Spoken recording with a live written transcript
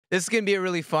This is going to be a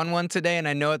really fun one today, and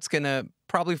I know it's going to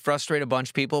probably frustrate a bunch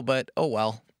of people, but oh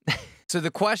well. So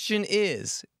the question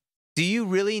is, do you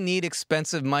really need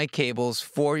expensive mic cables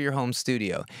for your home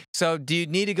studio? So do you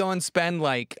need to go and spend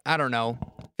like, I don't know,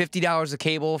 $50 a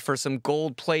cable for some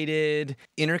gold-plated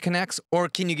interconnects? Or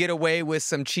can you get away with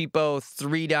some cheapo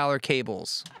 $3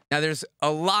 cables? Now, there's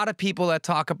a lot of people that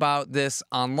talk about this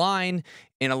online,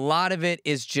 and a lot of it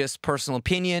is just personal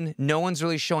opinion. No one's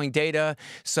really showing data.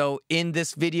 So in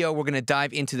this video, we're going to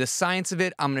dive into the science of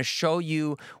it. I'm going to show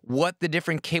you what the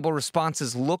different cable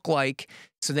responses look like,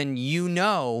 so then you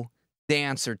know the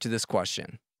answer to this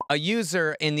question. A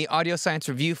user in the Audio Science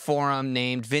Review forum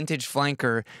named Vintage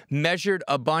Flanker measured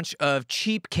a bunch of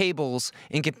cheap cables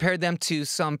and compared them to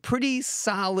some pretty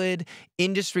solid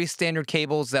industry standard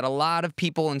cables that a lot of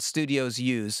people in studios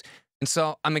use. And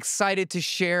so I'm excited to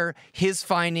share his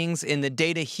findings and the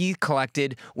data he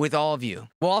collected with all of you.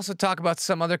 We'll also talk about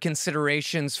some other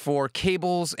considerations for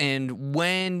cables and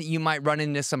when you might run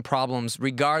into some problems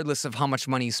regardless of how much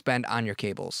money you spend on your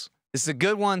cables. This is a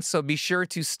good one, so be sure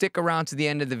to stick around to the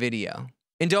end of the video.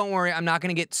 And don't worry, I'm not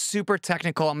going to get super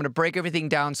technical. I'm going to break everything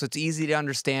down so it's easy to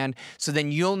understand, so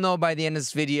then you'll know by the end of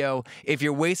this video if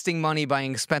you're wasting money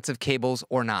buying expensive cables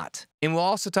or not. And we'll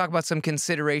also talk about some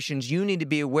considerations you need to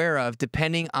be aware of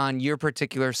depending on your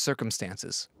particular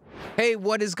circumstances. Hey,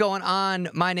 what is going on?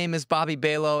 My name is Bobby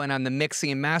Balo, and I'm the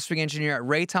mixing and mastering engineer at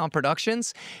Raytown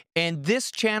Productions. And this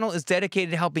channel is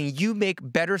dedicated to helping you make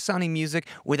better sounding music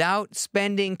without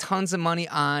spending tons of money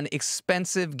on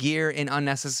expensive gear and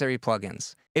unnecessary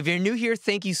plugins. If you're new here,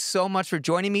 thank you so much for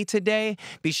joining me today.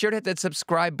 Be sure to hit that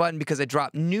subscribe button because I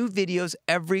drop new videos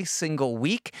every single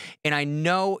week, and I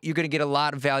know you're going to get a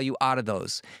lot of value out of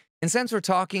those. And since we're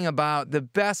talking about the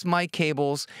best mic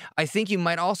cables, I think you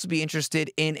might also be interested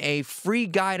in a free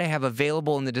guide I have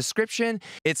available in the description.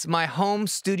 It's my home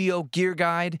studio gear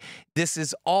guide. This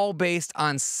is all based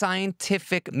on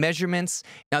scientific measurements.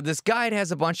 Now, this guide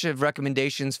has a bunch of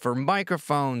recommendations for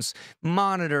microphones,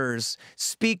 monitors,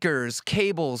 speakers,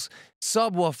 cables,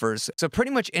 subwoofers. So pretty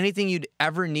much anything you'd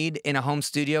ever need in a home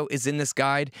studio is in this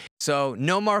guide. So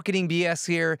no marketing BS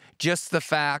here, just the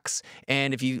facts.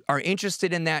 And if you are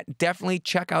interested in that, definitely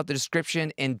check out the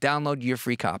description and download your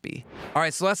free copy. All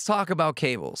right, so let's talk about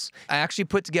cables. I actually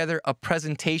put together a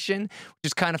presentation, which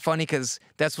is kind of funny because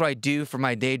that's what I do for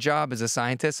my day job as a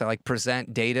scientist. I like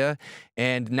present data,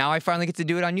 and now I finally get to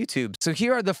do it on YouTube. So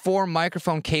here are the 4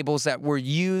 microphone cables that were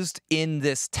used in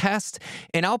this test,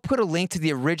 and I'll put a link to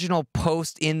the original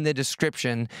post in the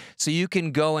description so you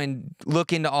can go and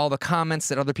look into all the comments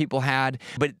that other people had.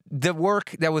 But the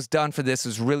work that was done for this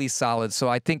is really solid, so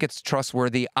I think it's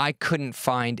trustworthy. I couldn't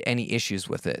find any issues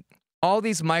with it. All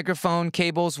these microphone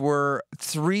cables were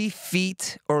 3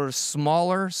 feet or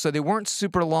smaller, so they weren't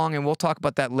super long, and we'll talk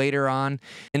about that later on.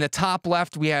 In the top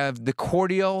left, we have the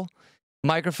Cordial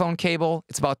microphone cable.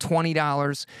 It's about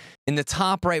 $20. In the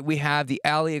top right, we have the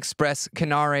AliExpress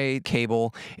Canare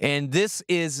cable, and this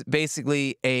is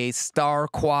basically a star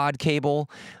quad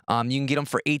cable. You can get them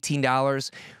for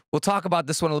 $18. We'll talk about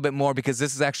this one a little bit more because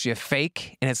this is actually a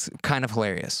fake, and it's kind of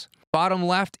hilarious. Bottom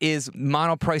left is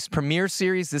Monoprice Premier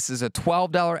Series. This is a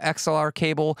 $12 XLR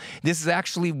cable. This is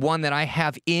actually one that I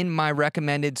have in my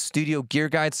recommended studio gear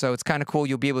guide, so it's kind of cool.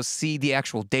 You'll be able to see the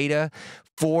actual data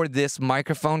for this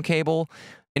microphone cable.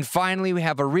 And finally, we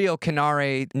have a real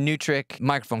Canare Nutric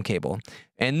microphone cable.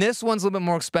 And this one's a little bit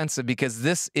more expensive because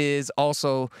this is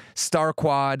also star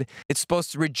quad. It's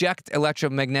supposed to reject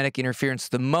electromagnetic interference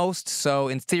the most, so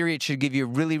in theory, it should give you a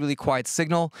really, really quiet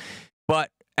signal.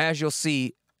 But as you'll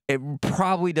see, it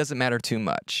probably doesn't matter too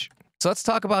much. So let's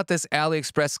talk about this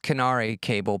AliExpress Canare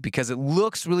cable because it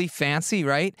looks really fancy,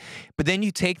 right? But then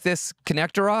you take this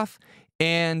connector off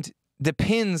and the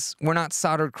pins were not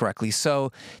soldered correctly.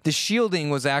 So the shielding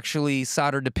was actually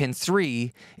soldered to pin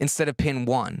 3 instead of pin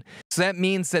 1. So that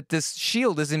means that this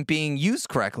shield isn't being used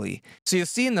correctly. So you'll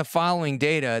see in the following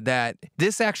data that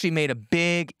this actually made a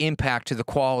big impact to the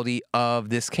quality of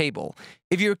this cable.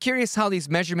 If you're curious how these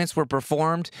measurements were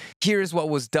performed, here's what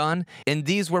was done. And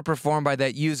these were performed by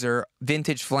that user,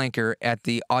 Vintage Flanker, at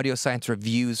the Audio Science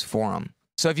Reviews forum.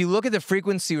 So if you look at the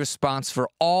frequency response for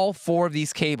all 4 of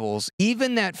these cables,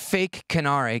 even that fake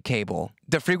Canare cable,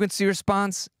 the frequency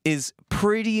response is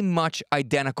pretty much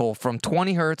identical from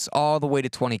 20 hertz all the way to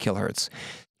 20 kilohertz.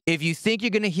 If you think you're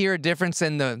going to hear a difference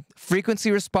in the frequency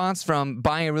response from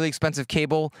buying a really expensive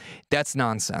cable, that's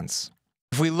nonsense.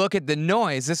 If we look at the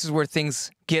noise, this is where things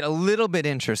get a little bit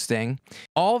interesting.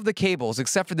 All of the cables,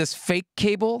 except for this fake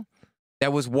cable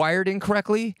that was wired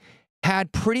incorrectly,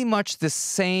 had pretty much the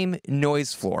same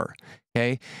noise floor,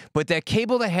 okay? But that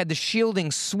cable that had the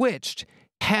shielding switched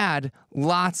had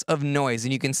lots of noise.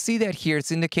 And you can see that here.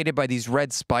 It's indicated by these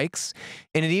red spikes.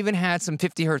 And it even had some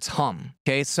 50 hertz hum.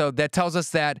 Okay, so that tells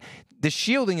us that the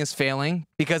shielding is failing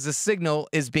because the signal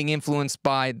is being influenced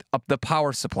by the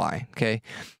power supply. Okay.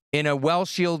 In a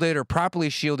well-shielded or properly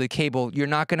shielded cable, you're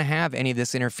not going to have any of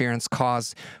this interference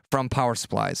caused from power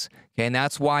supplies. Okay, and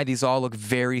that's why these all look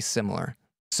very similar.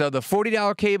 So the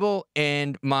 $40 cable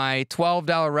and my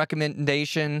 $12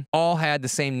 recommendation all had the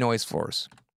same noise floors.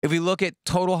 If we look at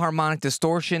total harmonic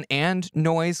distortion and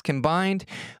noise combined,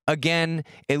 again,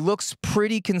 it looks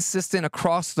pretty consistent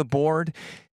across the board.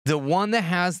 The one that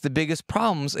has the biggest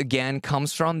problems, again,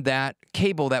 comes from that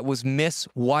cable that was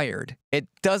miswired. It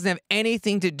doesn't have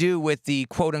anything to do with the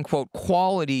quote-unquote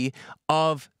quality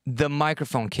of the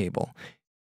microphone cable.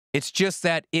 It's just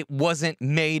that it wasn't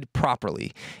made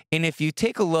properly. And if you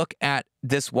take a look at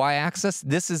this y-axis,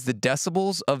 this is the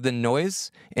decibels of the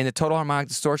noise and the total harmonic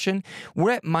distortion.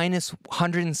 We're at minus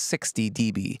 160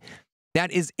 dB.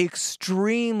 That is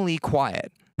extremely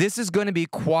quiet. This is going to be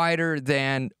quieter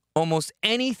than almost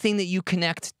anything that you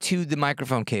connect to the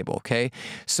microphone cable, okay?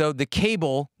 So the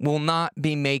cable will not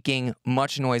be making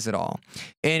much noise at all.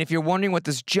 And if you're wondering what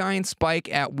this giant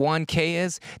spike at 1K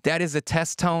is, that is a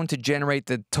test tone to generate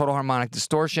the total harmonic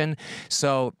distortion.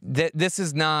 So this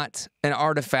is not an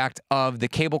artifact of the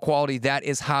cable quality. That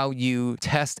is how you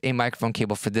test a microphone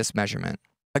cable for this measurement.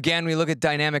 Again, we look at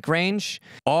dynamic range.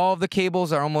 All of the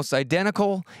cables are almost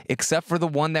identical, except for the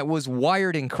one that was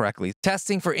wired incorrectly.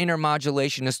 Testing for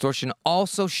intermodulation distortion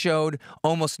also showed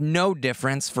almost no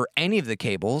difference for any of the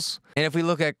cables. And if we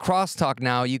look at crosstalk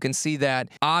now, you can see that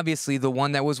obviously the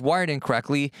one that was wired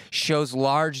incorrectly shows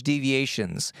large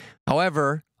deviations.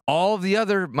 However, all of the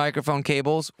other microphone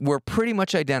cables were pretty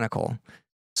much identical.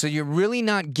 So you're really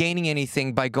not gaining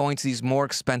anything by going to these more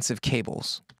expensive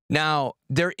cables. Now,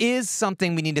 there is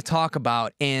something we need to talk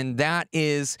about, and that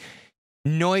is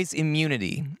noise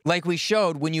immunity. Like we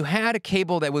showed, when you had a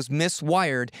cable that was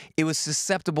miswired, it was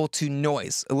susceptible to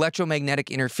noise,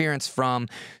 electromagnetic interference from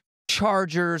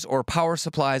chargers or power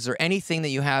supplies or anything that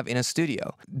you have in a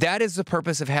studio. That is the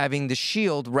purpose of having the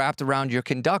shield wrapped around your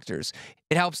conductors.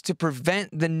 It helps to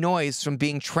prevent the noise from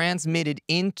being transmitted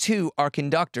into our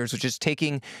conductors, which is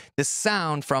taking the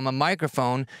sound from a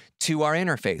microphone to our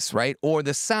interface, right? Or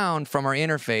the sound from our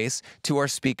interface to our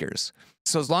speakers.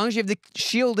 So as long as you have the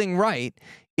shielding right,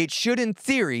 it should, in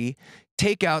theory,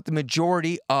 take out the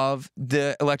majority of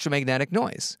the electromagnetic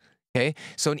noise. Okay,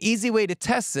 so an easy way to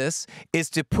test this is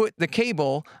to put the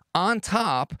cable on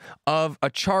top of a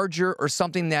charger or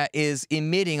something that is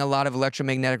emitting a lot of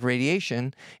electromagnetic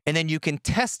radiation, and then you can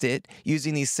test it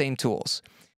using these same tools.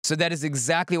 So that is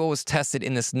exactly what was tested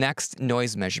in this next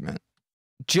noise measurement.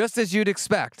 Just as you'd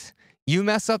expect, you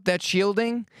mess up that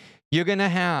shielding, you're going to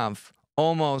have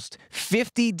almost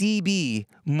 50 dB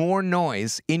more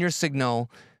noise in your signal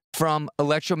from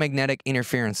electromagnetic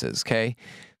interferences, okay?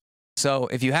 So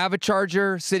if you have a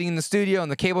charger sitting in the studio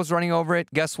and the cable's running over it,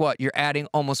 guess what? You're adding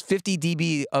almost 50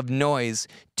 dB of noise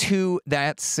to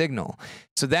that signal.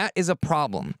 So that is a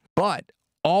problem. But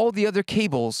all the other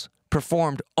cables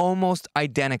performed almost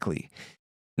identically.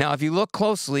 Now, if you look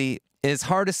closely, it's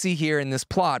hard to see here in this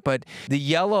plot, but the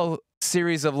yellow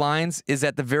series of lines is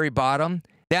at the very bottom.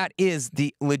 That is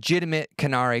the legitimate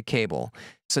Canare cable.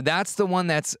 So that's the one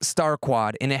that's star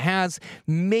quad, and it has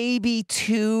maybe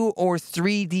 2 or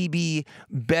 3 dB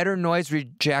better noise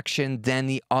rejection than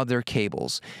the other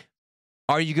cables.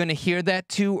 Are you going to hear that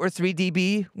 2 or 3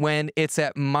 dB when it's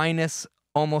at minus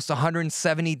almost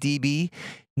 170 dB?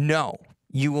 No,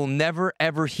 you will never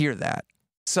ever hear that.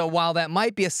 So while that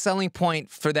might be a selling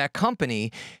point for that company,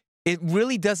 it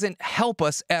really doesn't help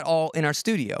us at all in our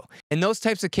studio. And those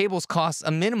types of cables cost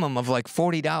a minimum of like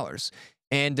 $40.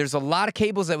 And there's a lot of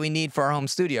cables that we need for our home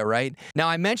studio, right? Now,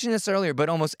 I mentioned this earlier, but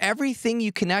almost everything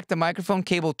you connect the microphone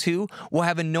cable to will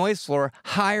have a noise floor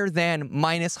higher than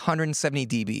minus 170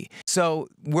 dB. So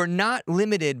we're not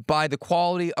limited by the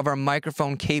quality of our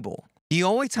microphone cable. The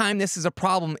only time this is a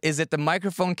problem is that the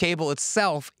microphone cable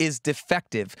itself is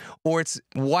defective or it's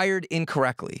wired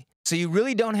incorrectly. So you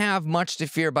really don't have much to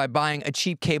fear by buying a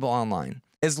cheap cable online,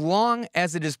 as long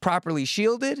as it is properly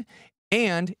shielded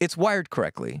and it's wired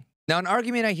correctly. Now, an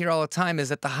argument I hear all the time is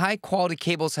that the high-quality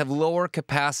cables have lower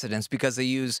capacitance because they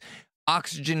use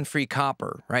oxygen-free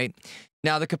copper, right?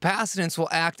 Now, the capacitance will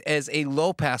act as a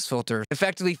low-pass filter,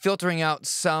 effectively filtering out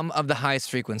some of the highest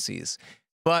frequencies.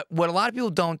 But what a lot of people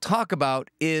don't talk about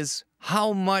is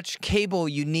how much cable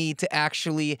you need to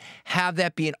actually have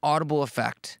that be an audible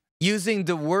effect. Using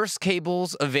the worst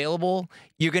cables available,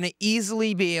 you're going to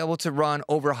easily be able to run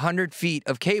over 100 feet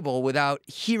of cable without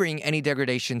hearing any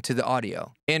degradation to the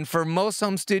audio. And for most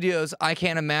home studios, I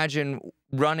can't imagine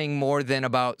running more than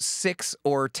about 6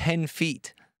 or 10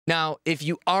 feet. Now, if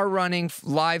you are running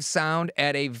live sound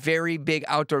at a very big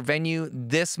outdoor venue,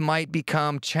 this might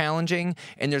become challenging,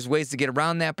 and there's ways to get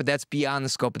around that, but that's beyond the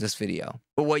scope of this video.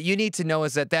 But what you need to know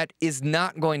is that that is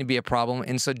not going to be a problem,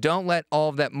 and so don't let all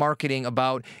of that marketing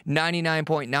about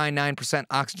 99.99%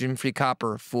 oxygen-free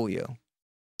copper fool you.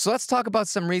 So let's talk about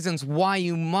some reasons why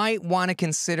you might want to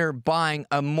consider buying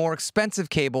a more expensive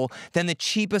cable than the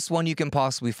cheapest one you can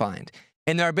possibly find.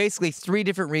 And there are basically 3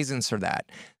 different reasons for that.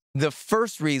 The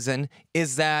first reason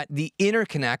is that the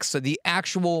interconnect, so the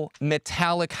actual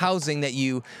metallic housing that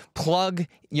you plug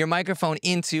your microphone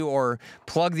into or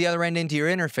plug the other end into your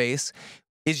interface,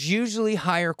 is usually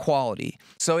higher quality.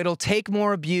 So it'll take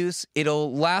more abuse,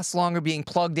 it'll last longer being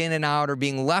plugged in and out or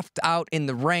being left out in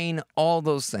the rain, all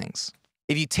those things.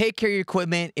 If you take care of your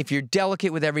equipment, if you're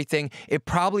delicate with everything, it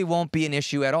probably won't be an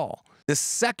issue at all. The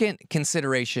second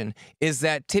consideration is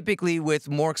that typically with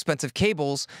more expensive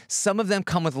cables, some of them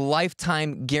come with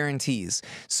lifetime guarantees.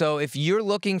 So if you're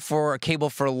looking for a cable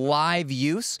for live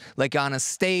use, like on a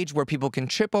stage where people can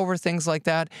trip over things like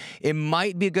that, it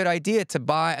might be a good idea to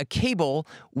buy a cable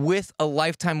with a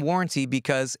lifetime warranty,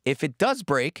 because if it does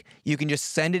break, you can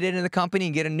just send it into the company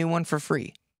and get a new one for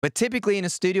free. But typically in a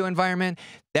studio environment,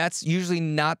 that's usually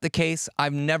not the case.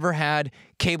 I've never had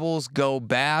cables go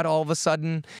bad all of a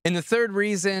sudden. And the third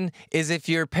reason is if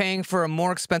you're paying for a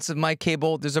more expensive mic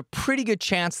cable, there's a pretty good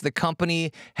chance the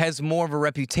company has more of a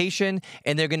reputation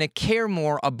and they're going to care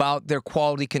more about their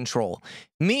quality control.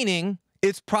 Meaning,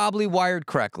 it's probably wired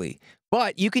correctly.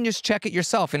 But you can just check it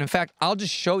yourself. And in fact, I'll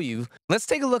just show you. Let's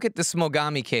take a look at the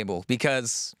Smogami cable,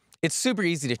 because it's super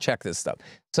easy to check this stuff.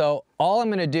 So all I'm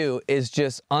going to do is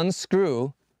just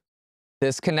unscrew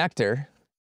this connector.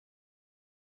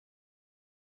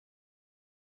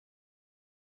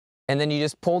 And then you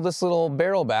just pull this little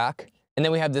barrel back. And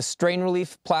then we have this strain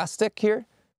relief plastic here.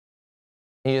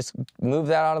 And you just move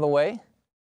that out of the way.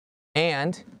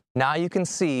 And now you can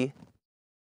see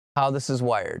how this is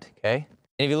wired, okay?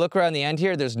 And if you look around the end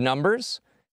here, there's numbers.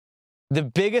 The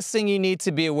biggest thing you need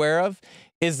to be aware of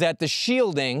is that the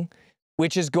shielding,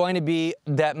 which is going to be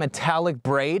that metallic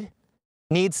braid,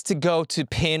 needs to go to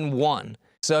pin 1.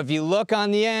 So if you look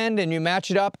on the end and you match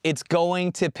it up, it's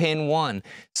going to pin 1.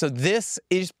 So this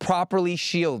is properly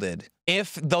shielded.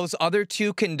 If those other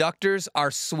 2 conductors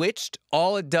are switched,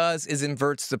 all it does is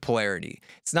inverts the polarity.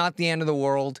 It's not the end of the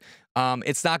world.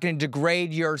 It's not going to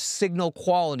degrade your signal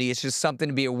quality. It's just something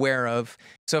to be aware of.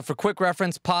 So for quick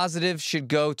reference, positive should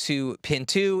go to pin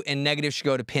 2 and negative should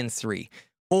go to pin 3.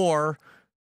 Or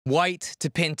white to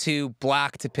pin 2,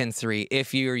 black to pin 3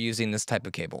 if you're using this type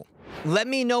of cable. Let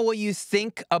me know what you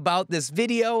think about this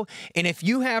video, and if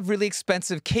you have really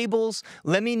expensive cables,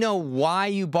 let me know why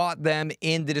you bought them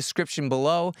in the description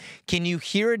below. Can you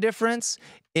hear a difference?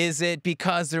 Is it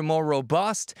because they're more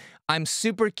robust? I'm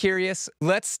super curious.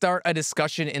 Let's start a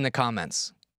discussion in the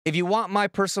comments. If you want my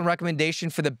personal recommendation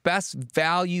for the best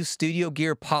value studio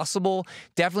gear possible,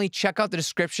 definitely check out the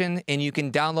description and you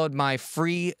can download my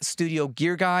free studio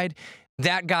gear guide.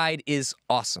 That guide is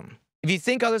awesome. If you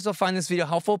think others will find this video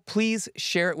helpful, please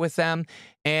share it with them.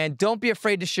 And don't be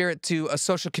afraid to share it to a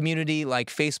social community like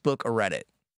Facebook or Reddit.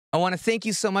 I want to thank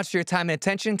you so much for your time and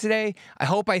attention today. I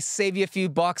hope I save you a few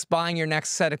bucks buying your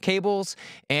next set of cables,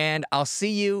 and I'll see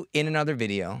you in another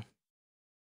video.